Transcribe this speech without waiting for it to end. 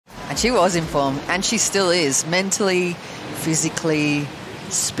And she was in form, and she still is, mentally, physically,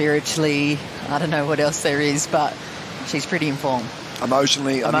 spiritually. I don't know what else there is, but she's pretty in form.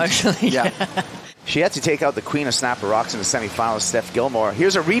 Emotionally. Yeah. She had to take out the queen of Snapper Rocks in the semifinals, Steph Gilmore.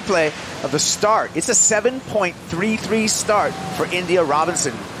 Here's a replay of the start. It's a 7.33 start for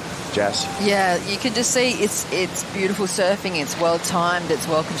I.Robinson, Jess. Yeah, you can just see it's beautiful surfing. It's well-timed. It's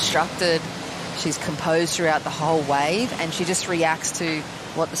well-constructed. She's composed throughout the whole wave, and she just reacts to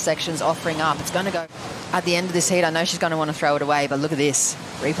what the section's offering up. It's going to go at the end of this heat. I know she's going to want to throw it away, but look at this.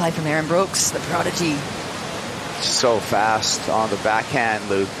 Replay from Erin Brooks, the prodigy. So fast on the backhand,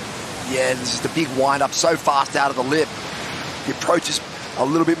 Luke. Yeah, this is the big wind-up, so fast out of the lip. The approach is a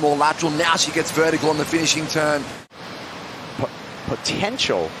little bit more lateral. Now she gets vertical on the finishing turn.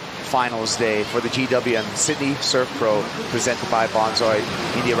 Potential finals day for the GWM Sydney Surf Pro, presented by Bonsoy.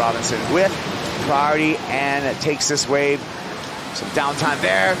 I.Robinson with priority, and it takes this wave. Some downtime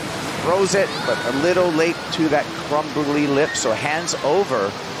there, throws it, but a little late to that crumbly lip, so hands over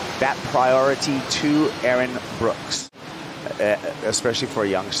that priority to Erin Brooks. Especially for a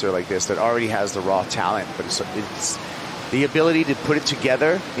youngster like this that already has the raw talent, but it's the ability to put it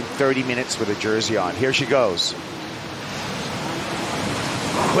together in 30 minutes with a jersey on. Here she goes.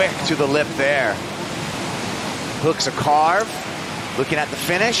 Quick to the lip there. Hooks a carve. Looking at the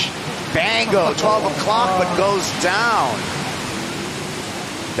finish. Bango, 12 o'clock, but goes down.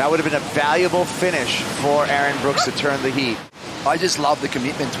 That would have been a valuable finish for Erin Brooks to turn the heat. I just love the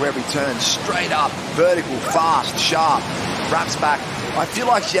commitment to every turn. Straight up, vertical, fast, sharp, wraps back. I feel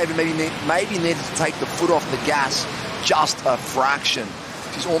like she maybe needed to take the foot off the gas just a fraction.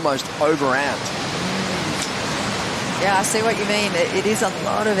 She's almost over-amped. Yeah, I see what you mean. It is a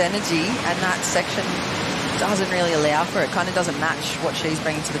lot of energy, and that section doesn't really allow for it. Kind of doesn't match what she's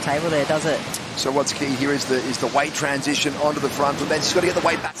bringing to the table there, does it? So what's key here is the weight transition onto the front, but then she's got to get the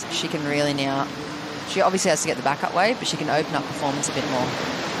weight back. She can really now... She obviously has to get the backup wave, but she can open up performance a bit more.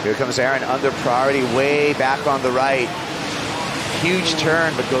 Here comes Erin under priority, way back on the right. Huge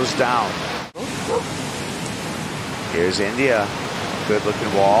turn, but goes down. Here's India. Good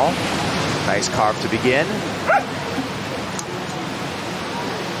looking wall. Nice carve to begin.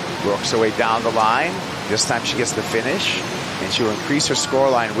 Works her way down the line. This time she gets the finish, and she will increase her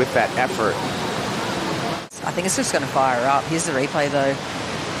scoreline with that effort. I think it's just going to fire her up. Here's the replay, though.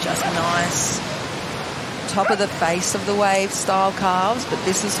 Just nice. Top of the face of the wave style carves, but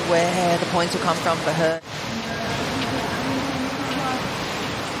this is where the points will come from for her.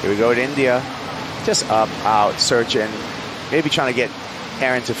 Here we go to India. Just up, out, searching. Maybe trying to get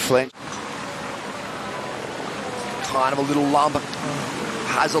Erin to flinch. Kind of a little lump.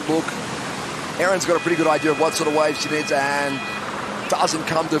 Has a look. Erin's got a pretty good idea of what sort of wave she needs, and doesn't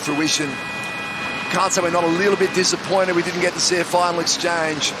come to fruition. Can't say we're not a little bit disappointed we didn't get to see a final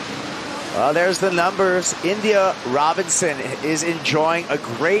exchange. Well, there's the numbers. I.Robinson is enjoying a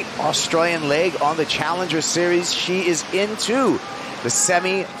great Australian leg on the Challenger Series. She is into the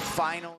semi-final.